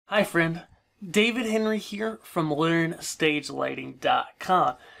Hi friend, David Henry here from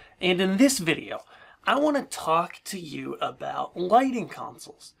LearnStageLighting.com, and in this video I want to talk to you about lighting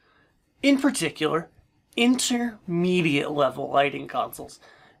consoles. In particular, intermediate level lighting consoles.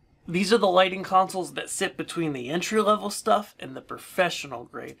 These are the lighting consoles that sit between the entry-level stuff and the professional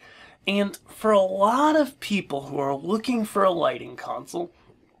grade. And for a lot of people who are looking for a lighting console,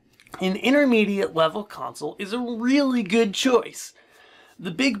 an intermediate level console is a really good choice. The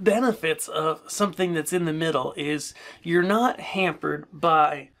big benefits of something that's in the middle is you're not hampered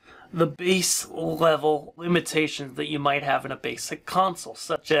by the base level limitations that you might have in a basic console,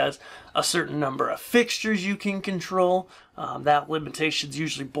 such as a certain number of fixtures you can control. That limitation's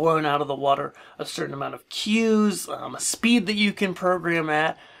usually blown out of the water. A certain amount of cues, a speed that you can program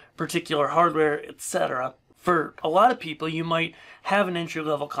at, particular hardware, etc. For a lot of people, you might have an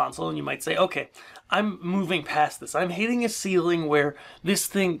entry-level console and you might say, okay, I'm moving past this. I'm hitting a ceiling where this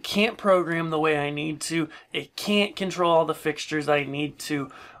thing can't program the way I need to, it can't control all the fixtures I need to,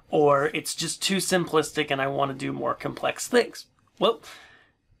 or it's just too simplistic and I want to do more complex things. Well,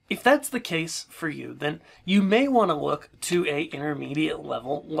 if that's the case for you, then you may want to look to an intermediate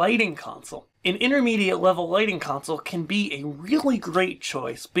level lighting console. An intermediate level lighting console can be a really great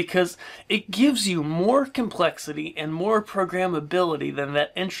choice because it gives you more complexity and more programmability than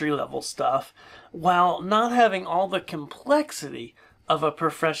that entry level stuff, while not having all the complexity of a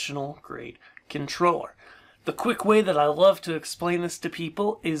professional grade controller. The quick way that I love to explain this to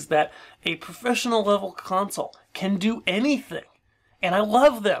people is that a professional level console can do anything. And I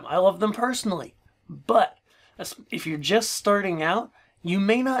love them personally. But if you're just starting out, you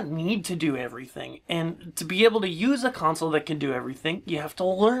may not need to do everything. And to be able to use a console that can do everything, you have to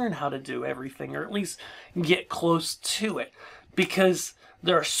learn how to do everything, or at least get close to it. Because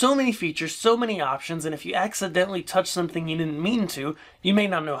there are so many features, so many options, and if you accidentally touch something you didn't mean to, you may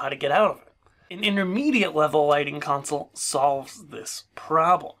not know how to get out of it. An intermediate level lighting console solves this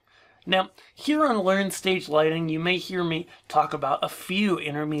problem. Now, here on Learn Stage Lighting, you may hear me talk about a few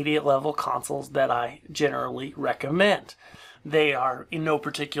intermediate level consoles that I generally recommend. They are, in no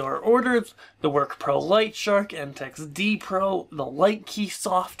particular order, the WorkPro LightShark, MTEX D Pro, the LightKey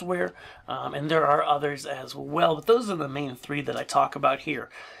software, and there are others as well, but those are the main three that I talk about here.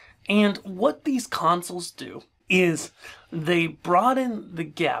 And what these consoles do is they broaden the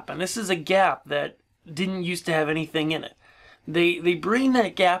gap, and this is a gap that didn't used to have anything in it. They bring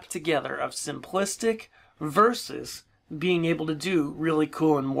that gap together of simplistic versus being able to do really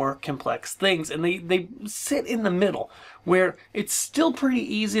cool and more complex things. And they sit in the middle where it's still pretty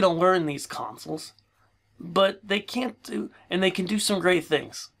easy to learn these consoles, but they can't do, and they can do some great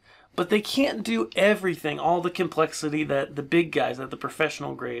things, but they can't do everything, all the complexity that the big guys, that the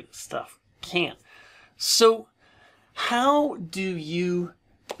professional grade stuff can. So how do you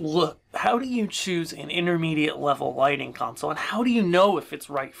choose an intermediate level lighting console, and how do you know if it's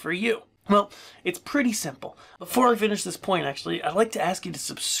right for you? Well, it's pretty simple. Before I finish this point, actually, I'd like to ask you to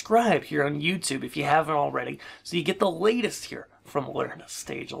subscribe here on YouTube if you haven't already, so you get the latest here from Learn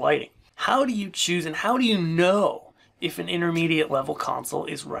Stage Lighting. How do you choose and how do you know if an intermediate level console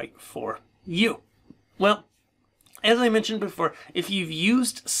is right for you? Well, as I mentioned before, if you've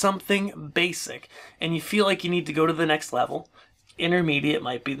used something basic and you feel like you need to go to the next level, intermediate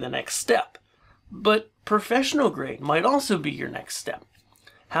might be the next step. But professional grade might also be your next step.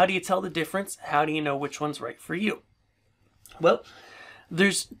 How do you tell the difference? How do you know which one's right for you? Well,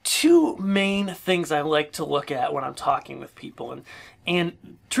 there's two main things I like to look at when I'm talking with people.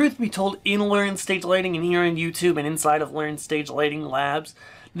 And truth be told, in Learn Stage Lighting and here on YouTube and inside of Learn Stage Lighting Labs,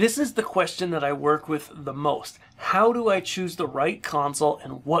 this is the question that I work with the most. How do I choose the right console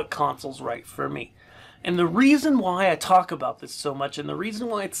and what console's right for me? And the reason why I talk about this so much and the reason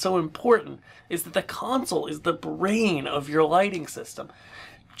why it's so important is that the console is the brain of your lighting system.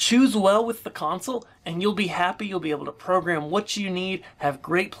 Choose well with the console and you'll be happy. You'll be able to program what you need, have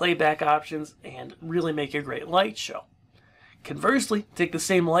great playback options, and really make a great light show. Conversely, take the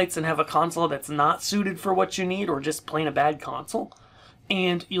same lights and have a console that's not suited for what you need, or just plain a bad console,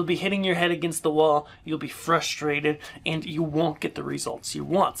 and you'll be hitting your head against the wall, you'll be frustrated, and you won't get the results you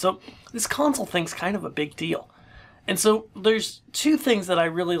want. So this console thing's kind of a big deal. And so there's two things that I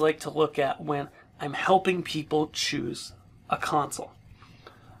really like to look at when I'm helping people choose a console.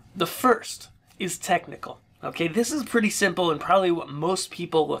 The first is technical. Okay, this is pretty simple and probably what most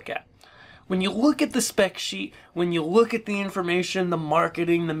people look at. When you look at the spec sheet, when you look at the information, the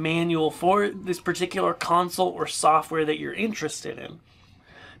marketing, the manual for this particular console or software that you're interested in,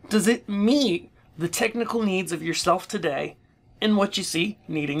 does it meet the technical needs of yourself today and what you see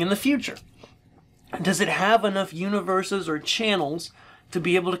needing in the future? Does it have enough universes or channels to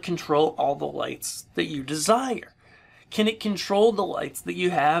be able to control all the lights that you desire? Can it control the lights that you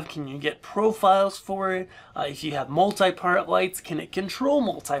have? Can you get profiles for it? If you have multi-part lights, can it control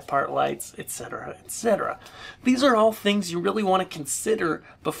multi-part lights, etc., etc.? These are all things you really want to consider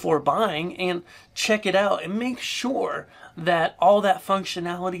before buying, and check it out and make sure that all that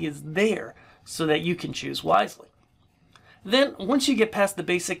functionality is there so that you can choose wisely. Then, once you get past the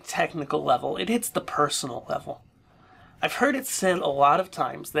basic technical level, it hits the personal level. I've heard it said a lot of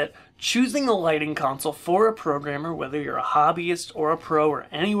times that choosing a lighting console for a programmer, whether you're a hobbyist or a pro or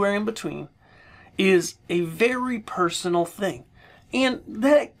anywhere in between, is a very personal thing. And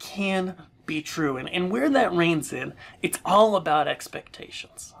that can be true. And where that reigns in, it's all about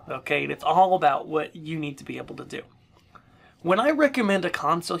expectations, okay? It's all about what you need to be able to do. When I recommend a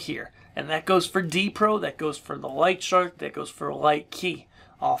console here, and that goes for D-Pro, that goes for the LightShark, that goes for LightKey,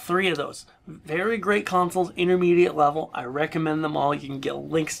 all three of those. Very great consoles, intermediate level. I recommend them all. You can get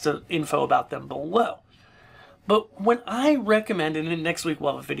links to info about them below. But when I recommend, and next week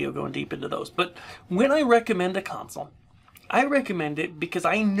we'll have a video going deep into those, but when I recommend a console, I recommend it because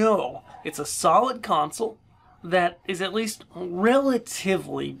I know it's a solid console that is at least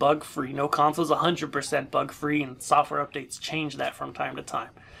relatively bug-free. No console is 100% bug-free, and software updates change that from time to time.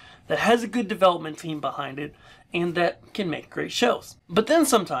 That has a good development team behind it, and that can make great shows. But then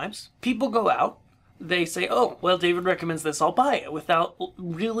sometimes people go out, they say, oh, well, David recommends this, I'll buy it, without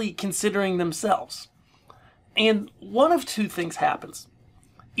really considering themselves. And one of two things happens.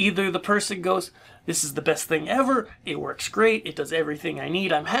 Either the person goes, this is the best thing ever, it works great, it does everything I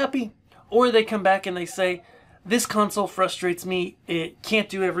need, I'm happy. Or they come back and they say, this console frustrates me, it can't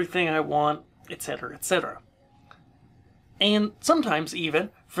do everything I want, etc., etc. And sometimes even,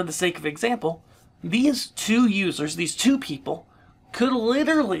 for the sake of example, these two users, these two people, could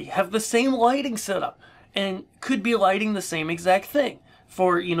literally have the same lighting setup and could be lighting the same exact thing.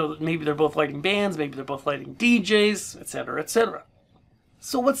 For, you know, maybe they're both lighting bands, maybe they're both lighting DJs, etc., etc.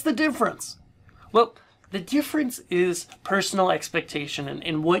 So what's the difference? Well, the difference is personal expectation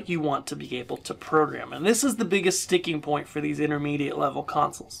and what you want to be able to program. And this is the biggest sticking point for these intermediate level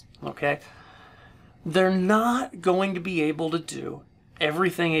consoles, okay? They're not going to be able to do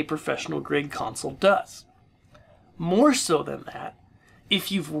everything a professional grade console does. More so than that,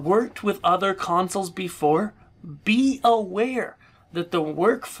 if you've worked with other consoles before, be aware that the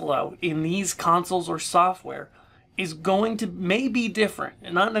workflow in these consoles or software is going to may be different,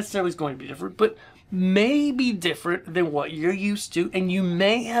 and not necessarily is going to be different, but may be different than what you're used to, and you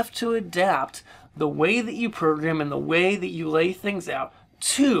may have to adapt the way that you program and the way that you lay things out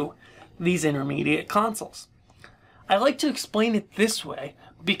to these intermediate consoles. I like to explain it this way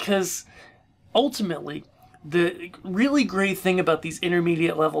because ultimately the really great thing about these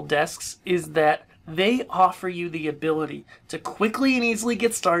intermediate level desks is that they offer you the ability to quickly and easily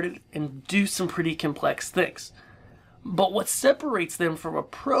get started and do some pretty complex things. But what separates them from a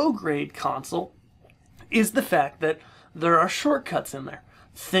pro grade console is the fact that there are shortcuts in there.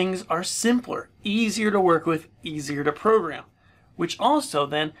 Things are simpler, easier to work with, easier to program, which also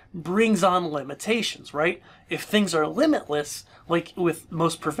then brings on limitations, right? If things are limitless, like with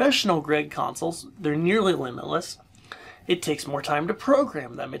most professional grade consoles, they're nearly limitless, it takes more time to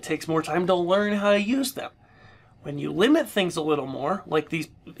program them. It takes more time to learn how to use them. When you limit things a little more, like these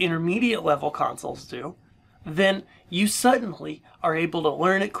intermediate level consoles do, then you suddenly are able to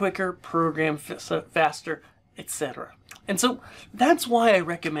learn it quicker, program faster, etc. And so that's why I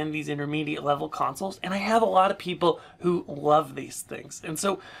recommend these intermediate level consoles, and I have a lot of people who love these things. And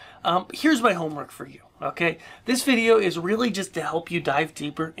so here's my homework for you, okay? This video is really just to help you dive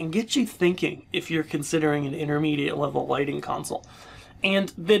deeper and get you thinking if you're considering an intermediate level lighting console.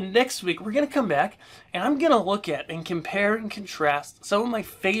 And then next week, we're going to come back, and I'm going to look at and compare and contrast some of my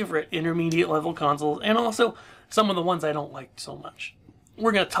favorite intermediate level consoles, and also some of the ones I don't like so much.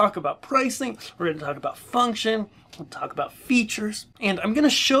 We're going to talk about pricing, we're going to talk about function, we'll talk about features, and I'm going to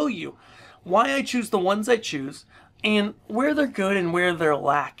show you why I choose the ones I choose, and where they're good and where they're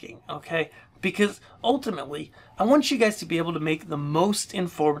lacking, okay? Because ultimately, I want you guys to be able to make the most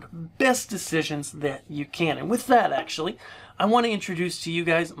informed, best decisions that you can. And with that, actually, I want to introduce to you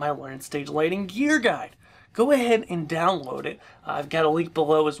guys my Learn Stage Lighting Gear Guide. Go ahead and download it. I've got a link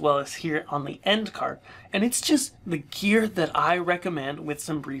below as well as here on the end card. And it's just the gear that I recommend with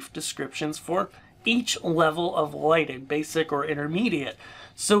some brief descriptions for each level of lighting, basic or intermediate,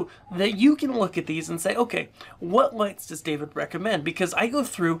 so that you can look at these and say, okay, what lights does David recommend? Because I go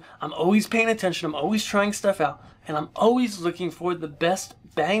through, I'm always paying attention, I'm always trying stuff out, and I'm always looking for the best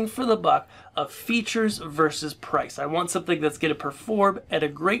bang for the buck of features versus price. I want something that's going to perform at a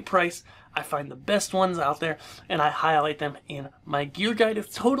great price. I find the best ones out there and I highlight them in my gear guide.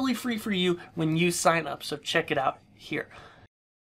 It's totally free for you when you sign up, so check it out here.